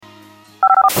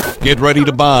Get ready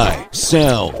to buy,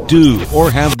 sell, do, or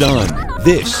have done.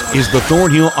 This is the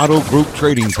Thornhill Auto Group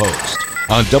Trading Post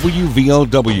on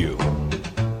WVOW.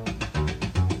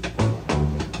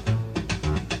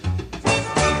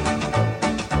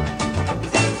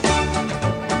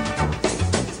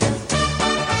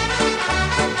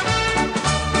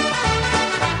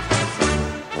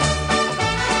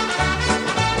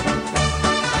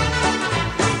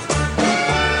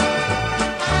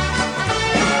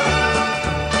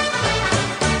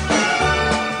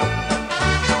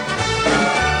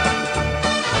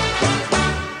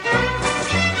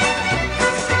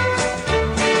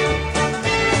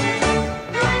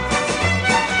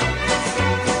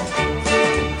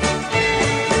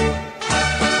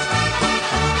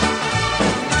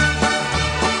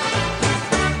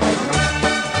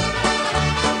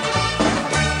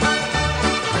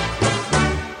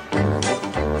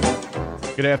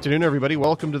 Good afternoon, everybody.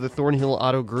 Welcome to the Thornhill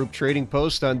Auto Group Trading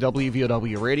Post on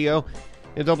WVOW Radio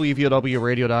and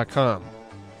WVOWradio.com.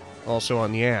 Also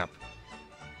on the app.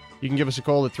 You can give us a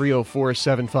call at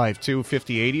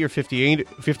 304-752-5080 or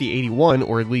 5081,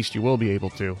 or at least you will be able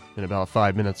to in about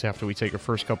 5 minutes after we take our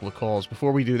first couple of calls.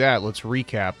 Before we do that, let's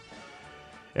recap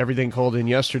everything called in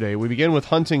yesterday. We begin with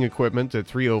hunting equipment at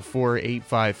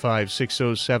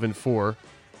 304-855-6074,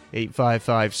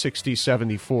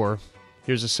 855-6074.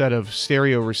 Here's a set of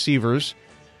stereo receivers,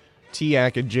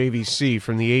 TIAC and JVC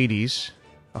from the 80s,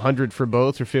 100 for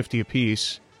both or 50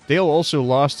 apiece. Dale also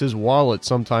lost his wallet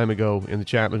some time ago in the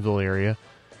Chapmanville area,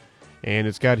 and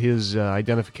it's got his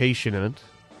identification in it.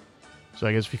 So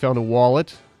I guess we found a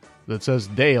wallet that says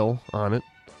Dale on it.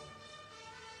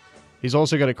 He's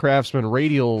also got a Craftsman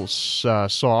radial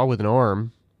saw with an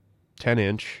arm,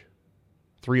 10-inch.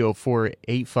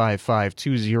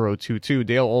 304-855-2022.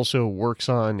 Dale also works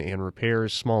on and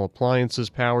repairs small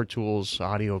appliances, power tools,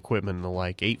 audio equipment, and the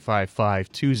like.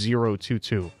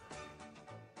 855-2022.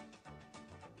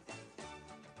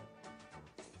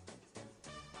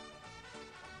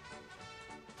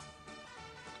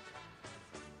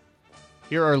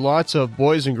 Here are lots of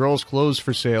boys and girls' clothes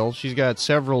for sale. She's got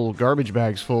several garbage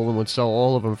bags full and would sell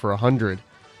all of them for $100.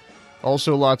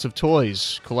 Also lots of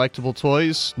toys, collectible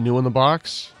toys, new in the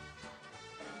box.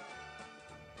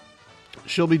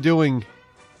 She'll be doing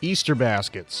Easter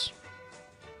baskets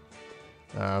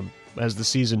as the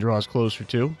season draws closer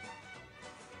too.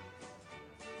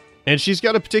 And she's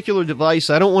got a particular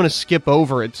device. I don't want to skip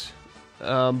over it,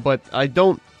 but I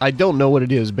don't know what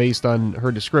it is based on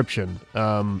her description.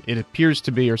 It appears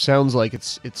to be, or sounds like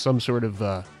it's some sort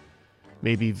of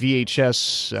maybe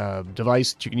VHS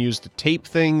device that you can use to tape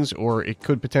things, or it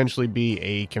could potentially be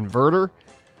a converter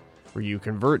where you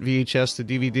convert VHS to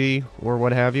DVD or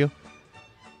what have you.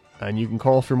 And you can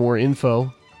call for more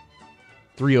info,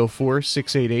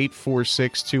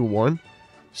 304-688-4621,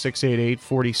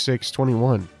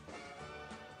 688-4621.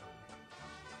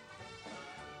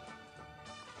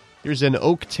 Here's an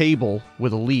oak table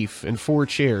with a leaf and 4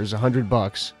 chairs,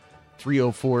 $100,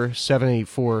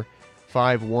 304-784-5152,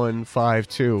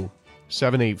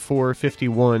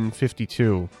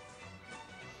 784-5152.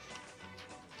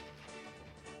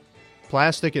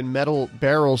 Plastic and metal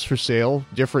barrels for sale,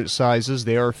 different sizes.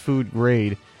 They are food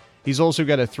grade. He's also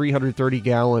got a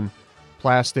 330-gallon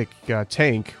plastic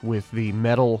tank with the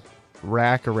metal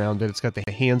rack around it. It's got the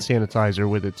hand sanitizer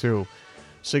with it, too.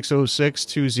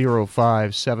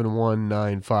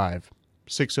 606-205-7195.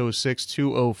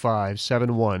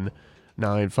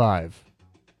 606-205-7195.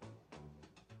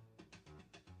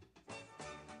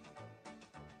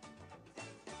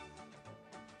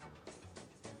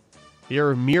 Here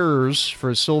are mirrors for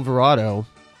a Silverado.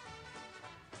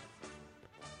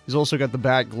 He's also got the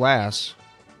back glass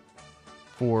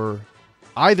for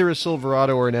either a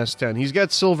Silverado or an S10. He's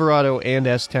got Silverado and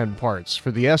S10 parts. For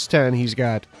the S10, he's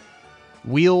got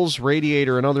wheels,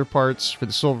 radiator, and other parts. For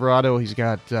the Silverado, he's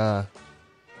got a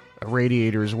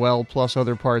radiator as well, plus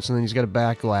other parts, and then he's got a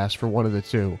back glass for one of the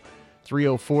two.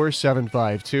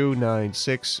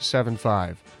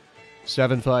 304-752-9675.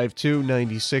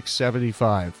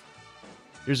 752-9675.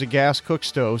 Here's a gas cook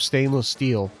stove, stainless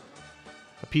steel.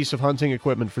 A piece of hunting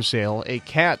equipment for sale. A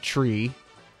cat tree.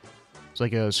 It's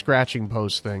like a scratching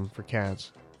post thing for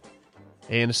cats.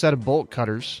 And a set of bolt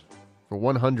cutters for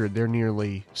 $100. They're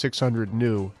nearly $600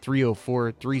 new.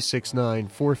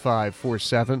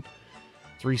 304-369-4547.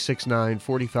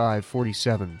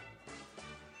 369-4547.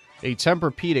 A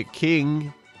Tempur-Pedic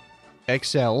King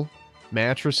XL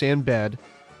mattress and bed.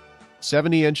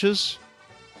 70 inches.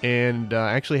 And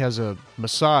actually has a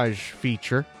massage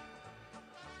feature.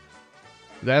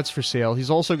 That's for sale. He's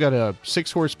also got a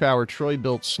 6-horsepower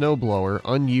Troy-built snowblower,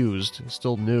 unused,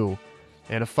 still new.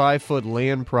 and a 5-foot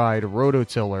Land Pride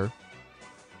rototiller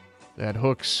that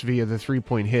hooks via the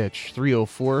 3-point hitch.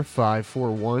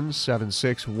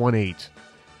 304-541-7618.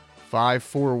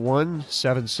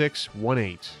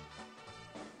 541-7618.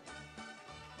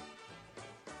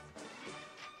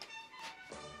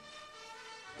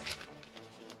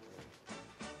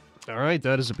 All right,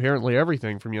 that is apparently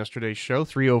everything from yesterday's show.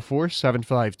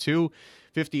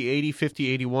 304-752-5080,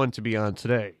 5081 to be on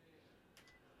today.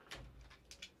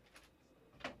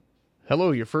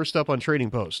 Hello, you're first up on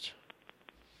Trading Post.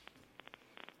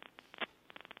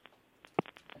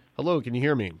 Hello, can you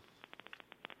hear me?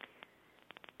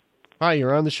 Hi,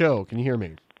 you're on the show. Can you hear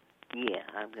me? Yeah,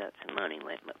 I've got some money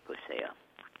left for sale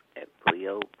at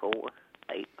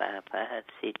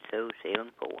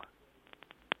 304-855-6074.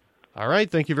 All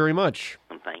right, thank you very much.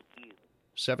 Thank you.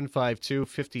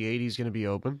 752-5080 is going to be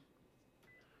open.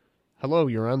 Hello,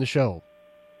 you're on the show.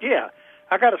 Yeah,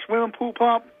 I got a swimming pool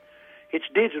pump. It's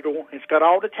digital. It's got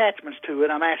all the attachments to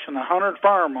it. I'm asking 100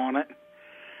 firm on it.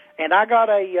 And I got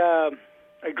a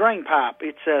drain pipe.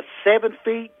 It's 7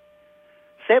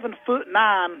 foot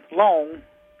 9 long,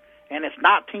 and it's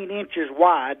 19 inches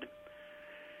wide.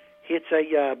 It's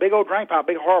a big old drain pipe,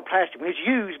 big hard plastic. It's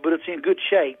used, but it's in good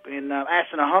shape. And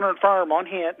asking 100 firm on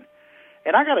it.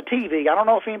 And I got a TV. I don't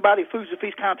know if anybody fools with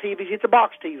these kind of TVs. It's a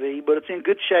box TV, but it's in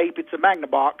good shape. It's a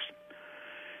Magnabox.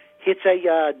 It's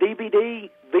a DVD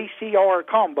VCR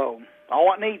combo.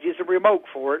 All it needs is a remote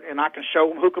for it, and I can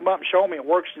hook them up and show them it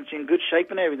works, and it's in good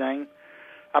shape and everything.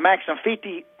 I'm asking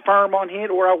 50 firm on it,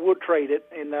 or I would trade it.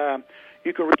 And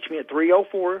you can reach me at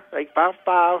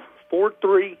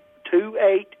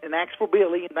 304-855-4328 and ask for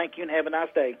Billy. And thank you, and have a nice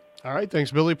day. All right,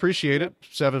 thanks, Billy. Appreciate it.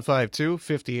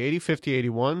 752-5080,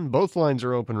 5081. Both lines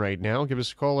are open right now. Give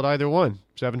us a call at either one.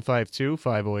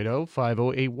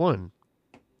 752-580-5081.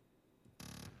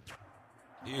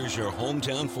 Here's your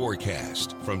hometown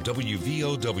forecast from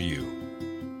WVOW.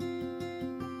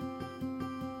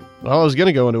 Well, I was going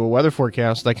to go into a weather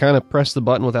forecast. I kind of pressed the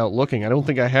button without looking. I don't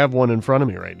think I have one in front of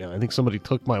me right now. I think somebody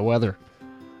took my weather.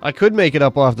 I could make it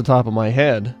up off the top of my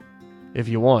head if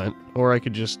you want, or I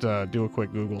could just do a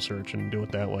quick Google search and do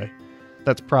it that way.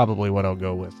 That's probably what I'll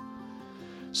go with.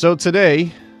 So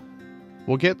today,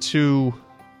 we'll get to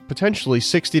potentially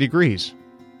 60 degrees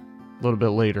a little bit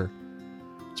later.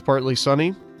 It's partly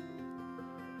sunny.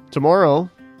 Tomorrow,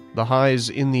 the high's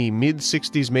in the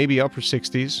mid-60s, maybe upper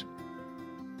 60s.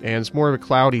 And it's more of a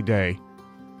cloudy day.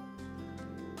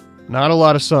 Not a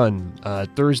lot of sun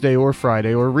Thursday or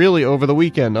Friday, or really over the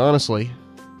weekend, honestly.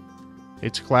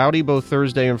 It's cloudy both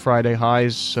Thursday and Friday.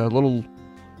 Highs a little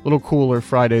cooler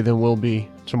Friday than will be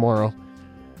tomorrow.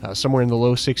 Somewhere in the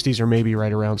low 60s or maybe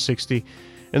right around 60.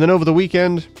 And then over the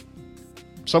weekend,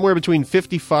 somewhere between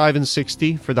 55 and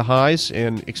 60 for the highs,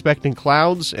 and expecting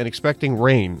clouds and expecting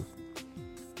rain.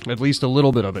 At least a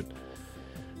little bit of it.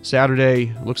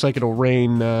 Saturday, looks like it'll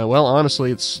rain. Well,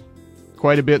 honestly, it's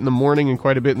quite a bit in the morning and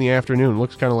quite a bit in the afternoon.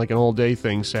 Looks kind of like an all-day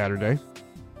thing Saturday.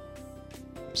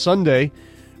 Sunday,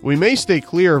 we may stay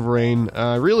clear of rain.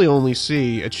 I really only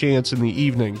see a chance in the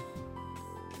evening.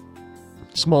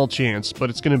 Small chance,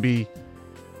 but it's going to be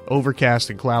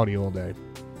overcast and cloudy all day.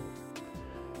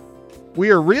 We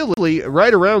are really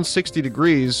right around 60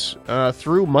 degrees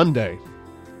through Monday.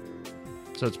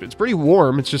 So it's pretty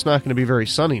warm. It's just not going to be very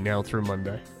sunny now through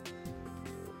Monday.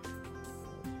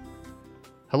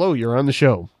 Hello, you're on the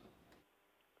show.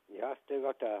 Yeah, I still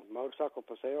got the motorcycle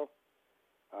for sale.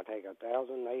 I'll take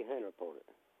 $1,800 for it.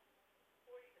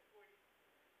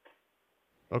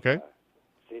 Okay.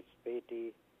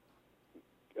 650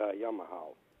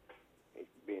 Yamaha. It's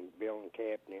been built and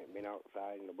kept, and it's been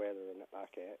outside in the weather and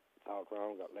like that. It's all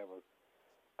wrong. Got level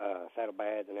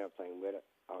saddlebags and everything with it.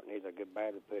 It needs a good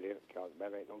battery put in it because the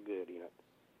battery ain't no good in it.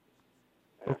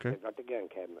 And Okay. I still got the gun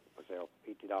cabinet for sale.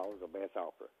 $50 the best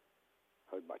offer.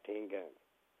 Holds about 10 guns.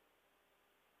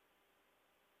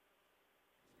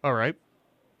 All right.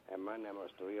 And my number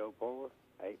is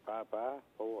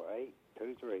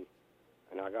 304-855-4823.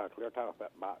 And I got a clear top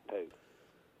at bot too.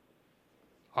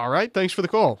 All right. Thanks for the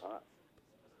call. All right.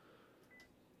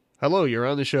 Hello, you're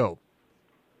on the show.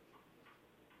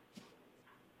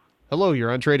 Hello,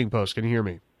 you're on Trading Post. Can you hear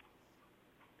me?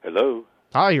 Hello.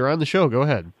 Hi, you're on the show. Go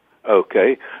ahead.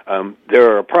 Okay.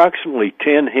 There are approximately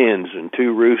 10 hens and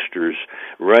 2 roosters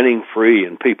running free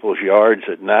in people's yards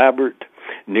at Nibert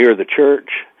near the church.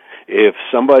 If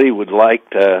somebody would like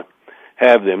to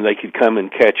have them, they could come and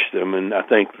catch them, and I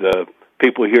think the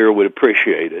people here would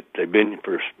appreciate it. They've been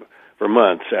for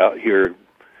months out here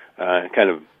kind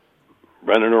of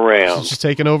running around. Just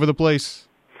taking over the place.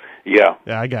 Yeah.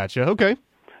 Yeah, I got you. Okay.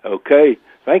 Okay.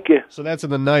 Thank you. So that's in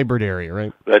the Nybert area,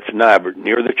 right? That's Nybert,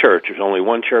 near the church. There's only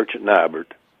one church at Nybert.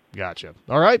 Gotcha.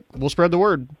 All right. We'll spread the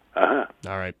word. Uh-huh.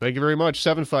 All right. Thank you very much.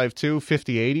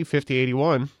 752-5080,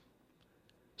 5081.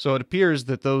 So it appears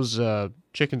that those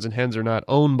chickens and hens are not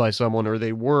owned by someone, or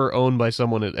they were owned by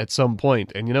someone at some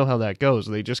point. And you know how that goes.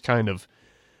 They just kind of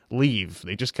leave.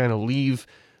 They just kind of leave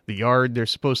the yard they're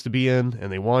supposed to be in, and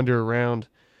they wander around.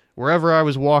 Wherever I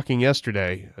was walking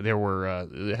yesterday, there were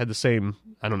they had the same,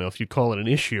 I don't know if you'd call it an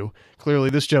issue. Clearly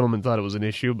this gentleman thought it was an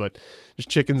issue, but just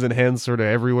chickens and hens sort of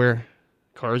everywhere.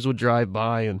 Cars would drive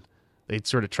by, and they'd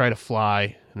sort of try to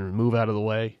fly and move out of the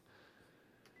way.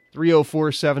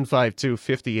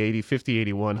 304-752-5080,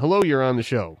 5081. Hello, you're on the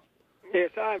show.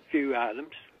 Yes, I have a few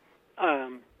items. I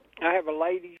have a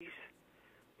ladies'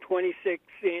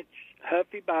 26-inch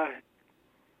Huffy Bite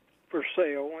for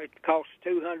sale. It costs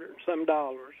 $200 and some at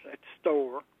the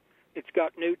store. It's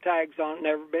got new tags on it,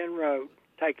 never been rode.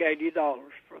 Take $80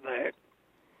 for that.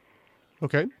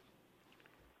 Okay.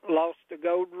 Lost a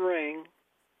gold ring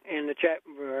in the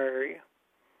Chapmanville area.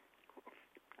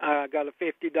 I got a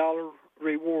 $50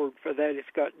 reward for that. It's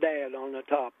got Dad on the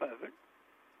top of it.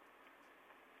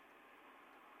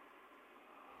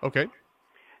 Okay.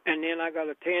 And then I got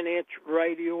a 10-inch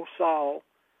radial saw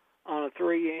on a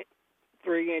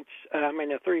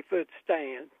 3-foot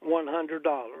stand, $100.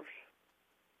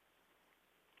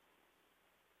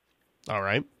 All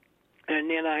right. And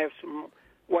then I have some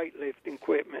weightlifting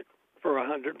equipment for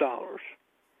 $100.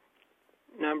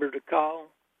 Number to call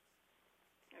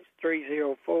is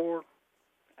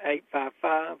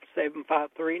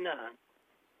 304-855-7539.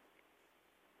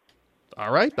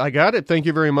 All right. I got it. Thank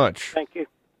you very much. Thank you.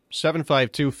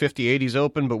 752-5080 is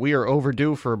open, but we are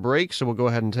overdue for a break, so we'll go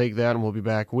ahead and take that, and we'll be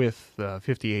back with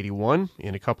 5081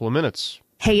 in a couple of minutes.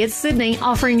 Hey, it's Sydney,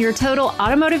 offering your total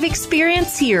automotive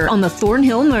experience here on the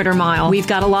Thornhill Motor Mile. We've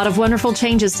got a lot of wonderful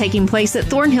changes taking place at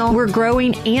Thornhill. We're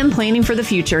growing and planning for the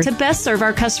future to best serve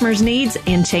our customers' needs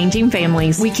and changing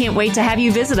families. We can't wait to have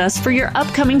you visit us for your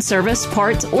upcoming service,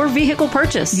 parts, or vehicle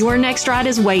purchase. Your next ride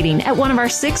is waiting at one of our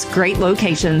 6 great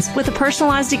locations with a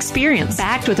personalized experience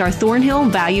backed with our Thornhill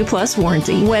Value Plus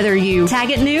warranty. Whether you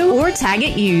tag it new or tag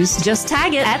it used, just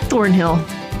tag it at Thornhill.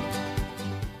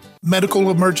 Medical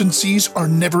emergencies are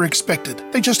never expected.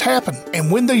 They just happen.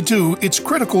 And when they do, it's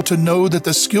critical to know that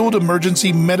the skilled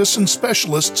emergency medicine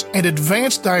specialists and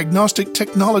advanced diagnostic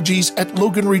technologies at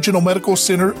Logan Regional Medical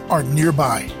Center are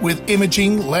nearby. With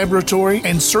imaging, laboratory,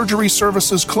 and surgery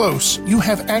services close, you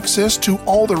have access to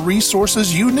all the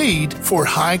resources you need for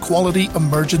high-quality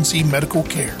emergency medical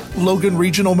care. Logan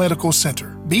Regional Medical Center.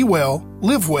 Be well,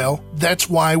 live well. That's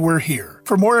why we're here.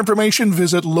 For more information,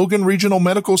 visit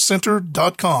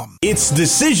LoganRegionalMedicalCenter.com. It's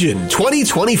Decision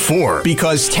 2024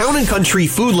 because Town & Country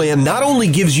Foodland not only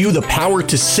gives you the power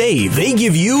to save, they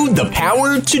give you the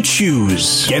power to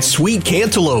choose. Get sweet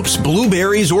cantaloupes,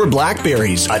 blueberries, or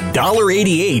blackberries,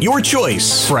 $1.88, your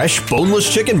choice. Fresh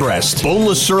boneless chicken breast,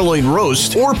 boneless sirloin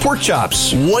roast, or pork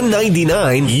chops,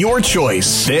 $1.99, your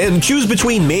choice. Then choose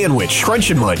between Manwich, Crunch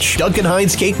and Munch, Duncan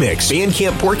Hines Cake Mix,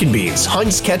 Bandcamp Pork and Beans,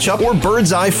 Hunt's Ketchup, or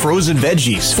Bird's Eye Frozen Veggies.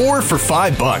 4 for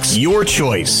 $5, your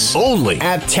choice. Only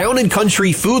at Town &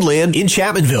 Country Foodland in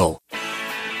Chapmanville.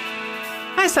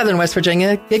 Hi, Southern West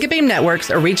Virginia. GigaBeam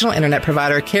Networks, a regional internet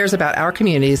provider, cares about our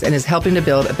communities and is helping to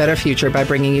build a better future by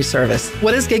bringing you service.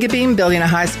 What does GigaBeam building a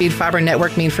high-speed fiber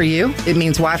network mean for you? It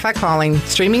means Wi-Fi calling,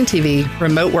 streaming TV,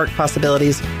 remote work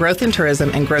possibilities, growth in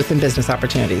tourism, and growth in business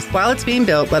opportunities. While it's being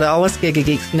built, let all us Giga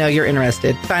Geeks know you're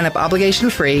interested. Sign up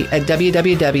obligation-free at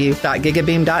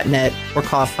www.gigabeam.net or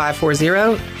call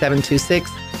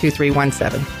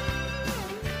 540-726-2317.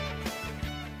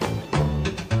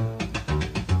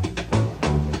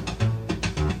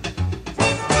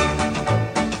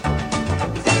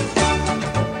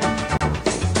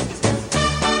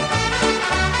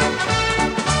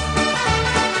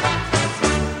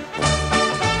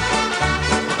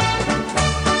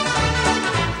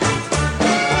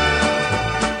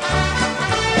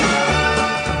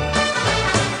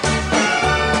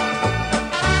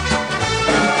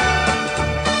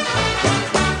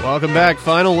 Welcome back.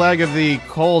 Final leg of the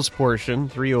calls portion.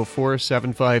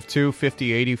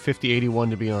 304-752-5080,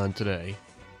 5081 to be on today.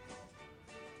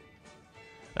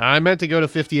 I meant to go to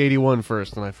 5081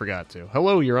 first, and I forgot to.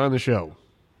 Hello, you're on the show.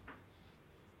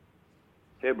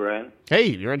 Hey, Brian. Hey,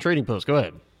 you're on Trading Post. Go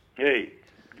ahead. Hey,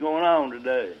 what's going on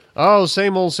today? Oh,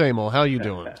 same old, same old. How you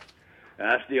doing?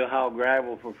 I still haul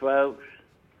gravel for folks,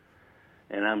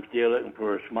 and I'm still looking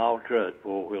for a small truck,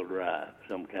 four-wheel drive,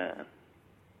 some kind.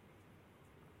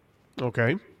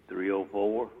 Okay.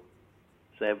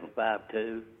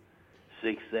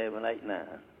 304-752-6789.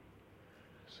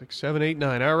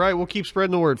 6789. All right, we'll keep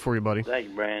spreading the word for you, buddy. Thank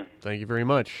you, Brandon. Thank you very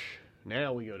much.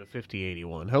 Now we go to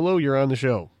 5081. Hello, you're on the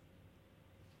show.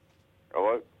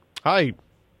 Hello? Hi.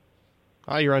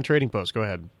 Hi, you're on Trading Post. Go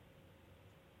ahead.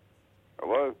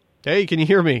 Hello? Hey, can you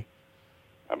hear me?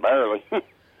 Barely.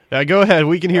 Go ahead.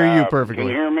 We can hear you perfectly.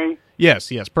 Can you hear me? Yes,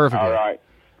 perfectly. All right.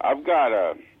 I've got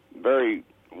I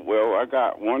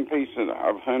got one piece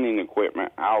of hunting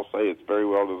equipment. I'll say it's very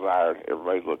well desired.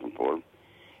 Everybody's looking for them.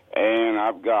 And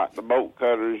I've got the bolt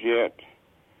cutters yet.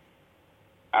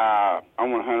 I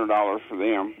want $100 for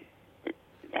them.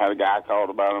 Had a guy called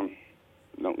about them.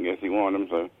 Don't guess he wanted them,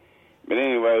 so. But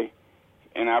anyway,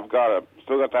 and I've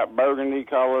still got that burgundy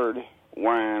colored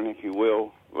wine, if you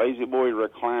will, Lazy Boy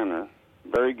recliner,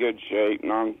 very good shape,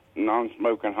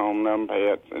 non-smoking home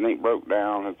numbpads. It ain't broke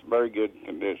down. It's very good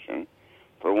condition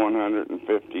for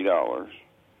 $150,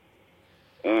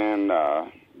 and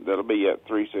that'll be at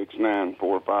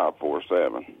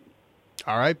 369-4547.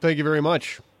 All right, thank you very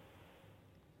much.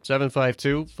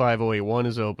 752-5081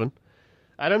 is open.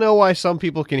 I don't know why some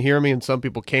people can hear me and some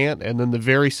people can't, and then the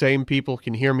very same people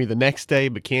can hear me the next day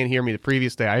but can't hear me the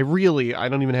previous day. I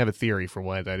don't even have a theory for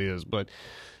why that is, but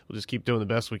we'll just keep doing the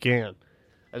best we can.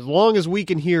 As long as we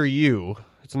can hear you,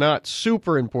 it's not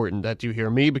super important that you hear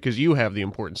me because you have the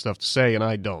important stuff to say and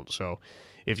I don't. So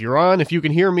if you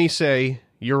can hear me say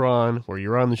you're on or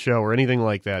you're on the show or anything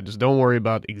like that, just don't worry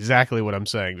about exactly what I'm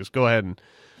saying. Just go ahead and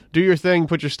do your thing,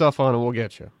 put your stuff on, and we'll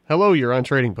get you. Hello, you're on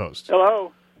Trading Post.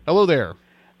 Hello. Hello there.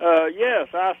 Yes,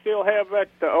 I still have that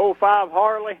 05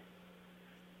 Harley,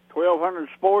 1200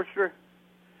 Sportster.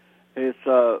 It's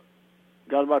got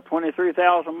about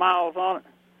 23,000 miles on it.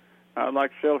 I'd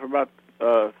like to sell it for about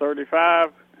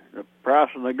 35. The price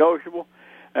is negotiable,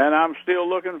 and I'm still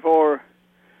looking for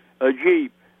a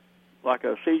Jeep, like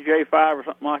a CJ5 or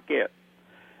something like that.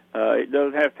 It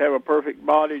doesn't have to have a perfect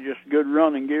body, just good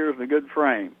running gears and a good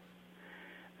frame.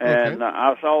 And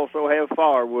I also have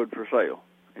firewood for sale.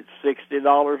 It's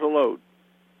 $60 a load,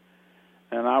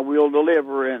 and I will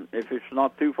deliver if it's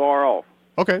not too far off.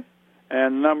 Okay.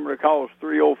 And the number to call is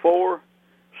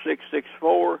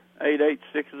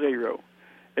 304-664-8860.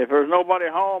 If there's nobody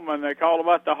home and they call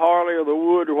about the Harley or the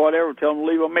wood or whatever, tell them to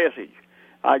leave a message.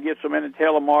 I get so many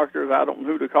telemarketers, I don't know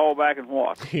who to call back and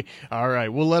what. All right,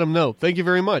 we'll let them know. Thank you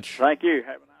very much. Thank you.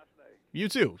 Have a nice day. You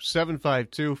too.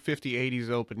 752-5080 is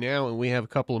open now, and we have a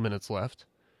couple of minutes left.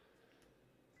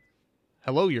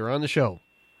 Hello, you're on the show.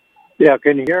 Yeah,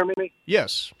 can you hear me?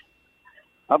 Yes.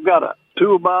 I've got a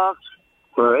toolbox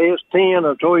for S10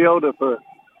 or Toyota for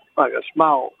like a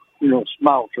small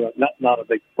truck, not a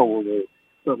big four-wheel.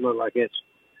 Something like it's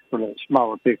for a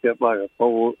smaller pickup like a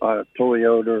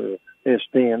Toyota or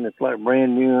S10. It's like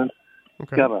brand new.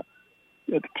 Okay. Got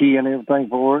the key and everything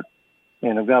for it.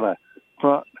 And I've got a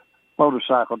front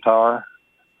motorcycle tire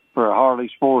for a Harley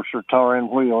Sportster tire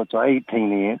and wheel. It's an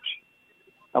 18-inch.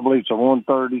 I believe it's a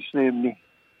 130/70,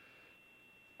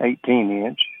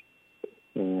 18-inch.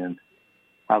 And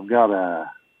I've got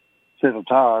a set of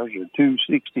tires, a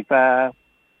 265,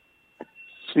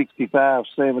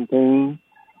 65/17.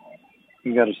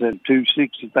 You got a set of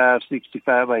 265,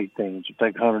 65/18. You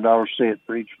take $100 set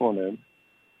for each one of them.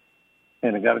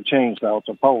 And I got a chainsaw. It's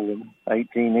a Poland,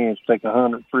 18-inch. Take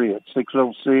 $100 free at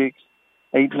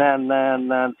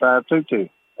 606-899-9522.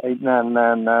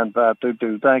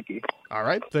 899-9522. Thank you. All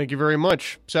right. Thank you very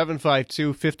much.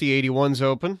 752-5081's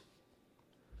open.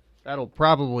 That'll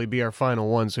probably be our final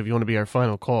one, so if you want to be our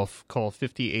final call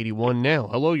 5081 now.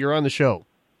 Hello, you're on the show.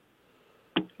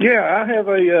 Yeah, I have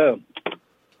a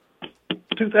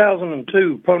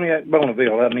 2002 Pontiac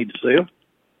Bonneville I need to sell.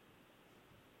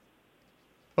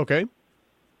 Okay.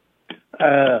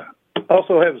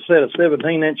 Also have a set of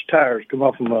 17-inch tires come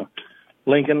off of a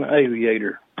Lincoln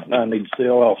Aviator I need to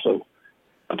sell also.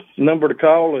 Number to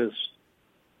call is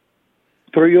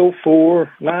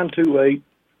 304-928-2236.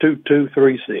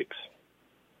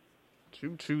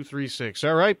 2236.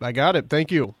 All right, I got it.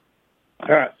 Thank you.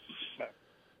 All right.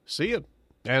 See you.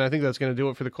 And I think that's going to do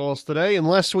it for the calls today,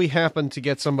 unless we happen to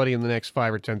get somebody in the next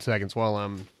 5 or 10 seconds while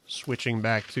I'm switching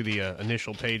back to the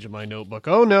initial page of my notebook.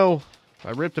 Oh, no. I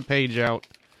ripped a page out.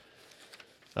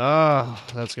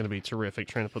 That's going to be terrific,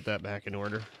 trying to put that back in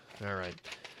order. All right.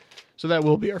 So that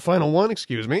will be our final one,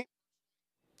 excuse me.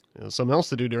 Something else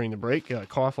to do during the break,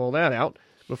 cough all that out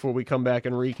before we come back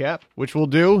and recap, which we'll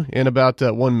do in about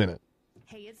 1 minute.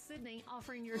 Hey, it's Sydney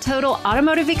offering your Your total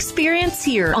automotive experience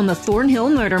here on the Thornhill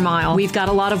Motor Mile. We've got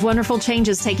a lot of wonderful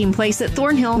changes taking place at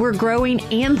Thornhill. We're growing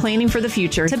and planning for the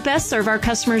future to best serve our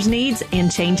customers' needs and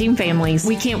changing families.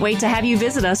 We can't wait to have you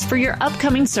visit us for your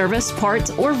upcoming service, parts,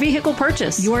 or vehicle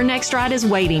purchase. Your next ride is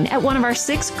waiting at one of our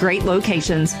 6 great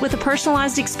locations with a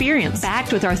personalized experience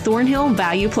backed with our Thornhill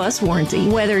Value Plus warranty.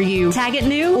 Whether you tag it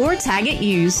new or tag it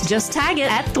used, just tag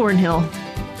it at Thornhill.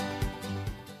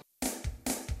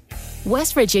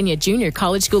 West Virginia Junior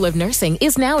College School of Nursing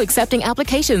is now accepting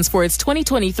applications for its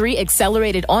 2023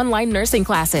 accelerated online nursing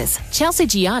classes. Chelsea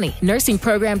Gianni, Nursing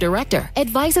Program Director,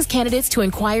 advises candidates to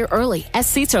inquire early as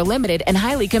seats are limited and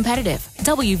highly competitive.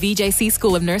 WVJC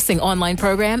School of Nursing online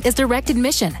program is direct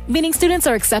admission, meaning students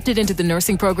are accepted into the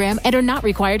nursing program and are not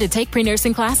required to take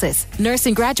pre-nursing classes.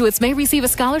 Nursing graduates may receive a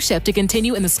scholarship to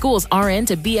continue in the school's RN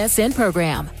to BSN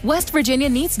program. West Virginia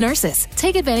needs nurses.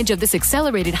 Take advantage of this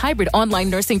accelerated hybrid online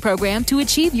nursing program to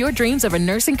achieve your dreams of a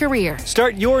nursing career.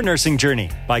 Start your nursing journey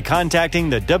by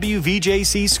contacting the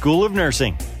WVJC School of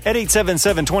Nursing at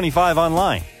 877-25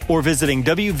 online or visiting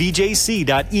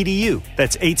wvjc.edu.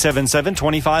 That's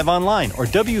 877-25 online or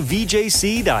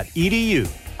wvjc.edu.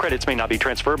 Credits may not be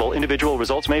transferable. Individual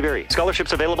results may vary.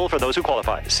 Scholarships available for those who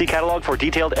qualify. See catalog for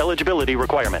detailed eligibility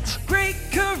requirements. Great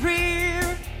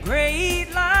career, great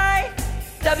life.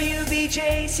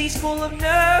 WVJC School of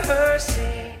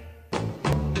Nursing.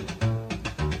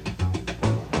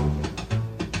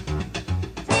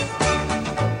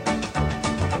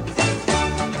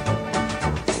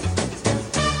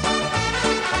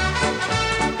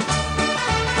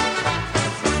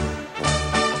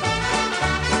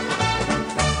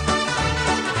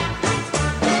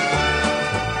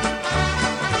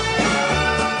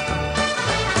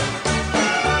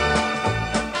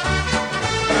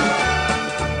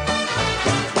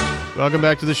 Welcome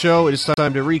back to the show. It's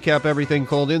time to recap everything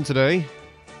called in today.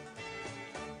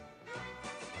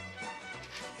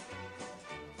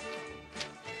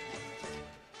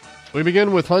 We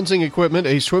begin with hunting equipment,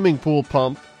 a swimming pool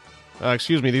pump.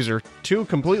 These are 2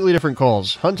 completely different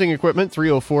calls. Hunting equipment,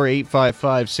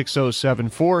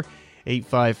 304-855-6074,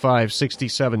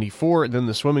 855-6074. And then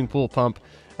the swimming pool pump,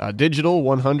 digital,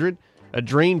 100. A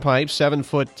drain pipe, 7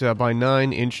 foot by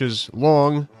 9 inches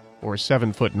long. Or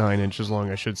 7 foot 9 inches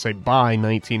long, I should say, by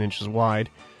 19 inches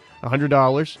wide,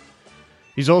 $100.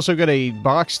 He's also got a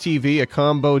box TV, a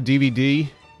combo DVD,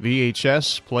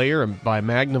 VHS player by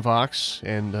Magnavox,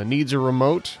 and needs a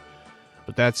remote.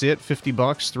 But that's it, $50,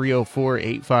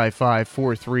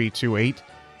 304-855-4328,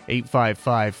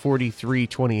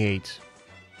 855-4328.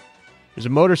 There's a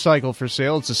motorcycle for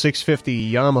sale. It's a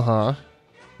 650 Yamaha,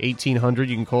 1800.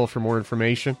 You can call for more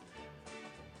information.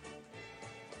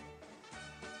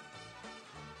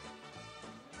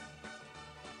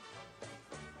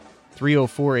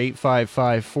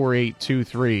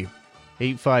 (304-855-4823),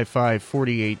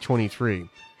 855-4823.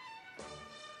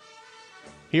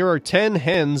 Here are 10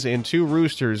 hens and 2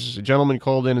 roosters. A gentleman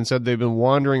called in and said they've been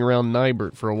wandering around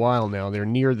Nybert for a while now. They're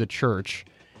near the church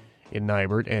in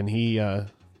Nybert, and he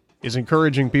is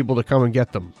encouraging people to come and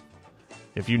get them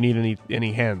if you need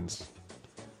any hens.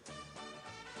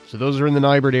 So those are in the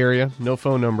Nybert area. No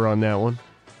phone number on that one.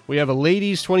 We have a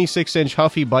ladies' 26-inch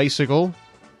Huffy bicycle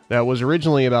that was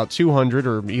originally about $200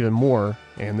 or even more,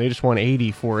 and they just want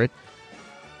 $80 for it.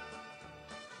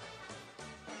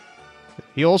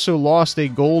 He also lost a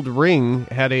gold ring,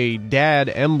 had a dad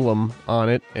emblem on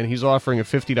it, and he's offering a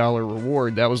 $50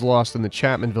 reward. That was lost in the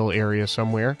Chapmanville area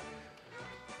somewhere.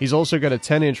 He's also got a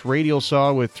 10-inch radial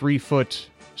saw with 3-foot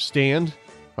stand,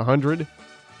 $100,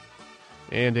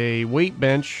 and a weight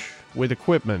bench with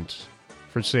equipment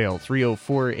for sale,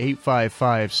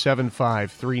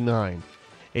 304-855-7539.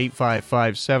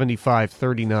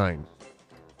 855-7539.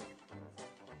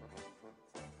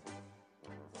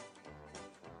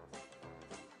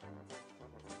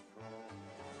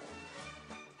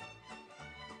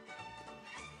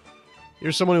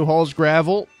 Here's someone who hauls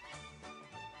gravel,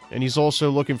 and he's also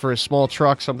looking for a small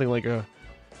truck, something like a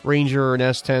Ranger or an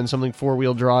S10, something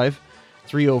 4-wheel drive.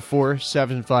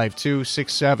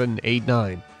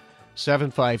 304-752-6789.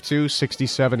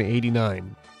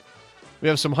 752-6789. We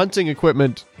have some hunting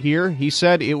equipment here. He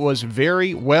said it was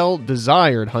very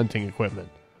well-desired hunting equipment.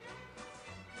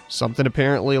 Something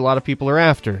apparently a lot of people are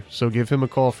after, so give him a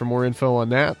call for more info on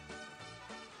that.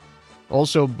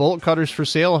 Also, bolt cutters for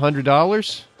sale,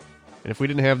 $100. And if we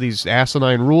didn't have these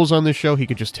asinine rules on this show, he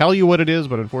could just tell you what it is,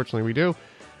 but unfortunately we do.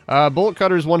 Bolt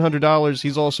cutters, $100.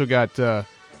 He's also got a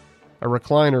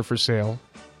recliner for sale.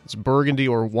 It's burgundy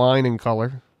or wine in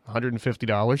color. $150,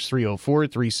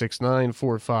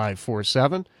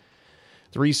 304-369-4547.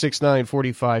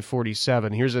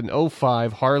 369-4547. Here's an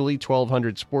 05 Harley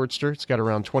 1200 Sportster. It's got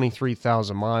around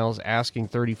 23,000 miles, asking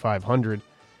 $3,500.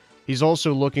 He's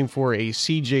also looking for a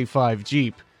CJ5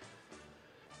 Jeep.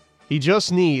 He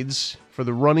just needs for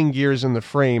the running gears in the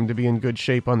frame to be in good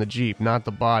shape on the Jeep, not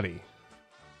the body.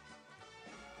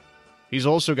 He's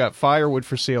also got firewood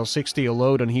for sale, $60 a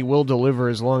load, and he will deliver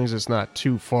as long as it's not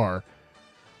too far.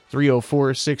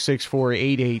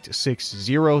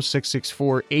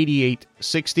 304-664-8860,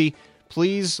 664-8860.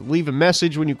 Please leave a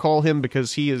message when you call him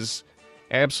because he is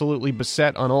absolutely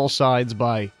beset on all sides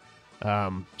by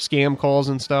scam calls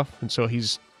and stuff. And so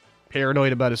he's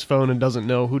paranoid about his phone and doesn't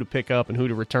know who to pick up and who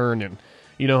to return, and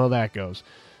you know how that goes.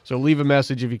 So leave a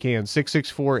message if you can,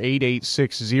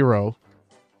 664-8860.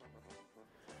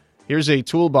 Here's a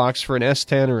toolbox for an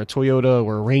S10 or a Toyota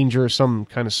or a Ranger, some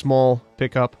kind of small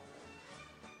pickup.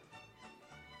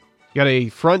 Got a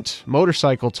front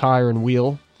motorcycle tire and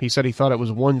wheel. He said he thought it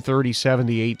was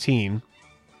 130/70/18.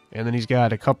 And then he's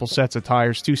got a couple sets of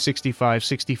tires,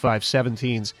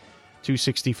 265/65/17s,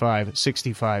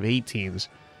 265/65/18s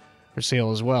for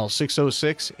sale as well.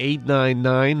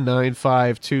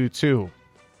 606-899-9522.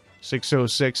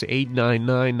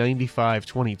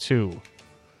 606-899-9522.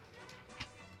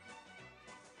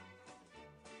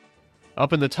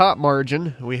 Up in the top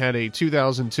margin, we had a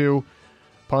 2002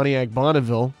 Pontiac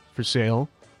Bonneville for sale.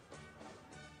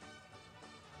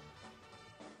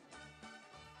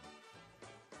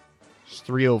 It's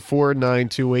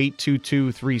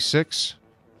 304-928-2236,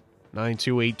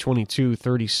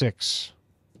 928-2236.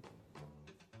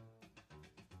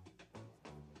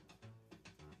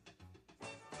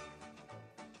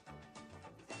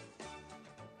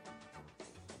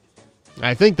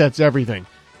 I think that's everything.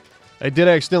 I did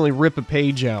accidentally rip a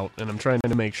page out, and I'm trying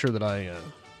to make sure that I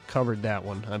covered that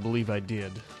one. I believe I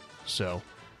did. So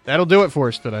that'll do it for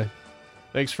us today.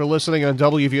 Thanks for listening on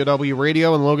WVOW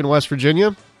Radio in Logan, West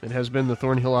Virginia. It has been the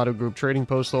Thornhill Auto Group Trading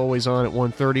Post, always on at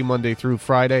 1:30 Monday through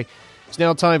Friday. It's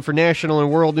now time for national and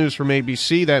world news from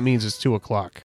ABC. That means it's 2 o'clock.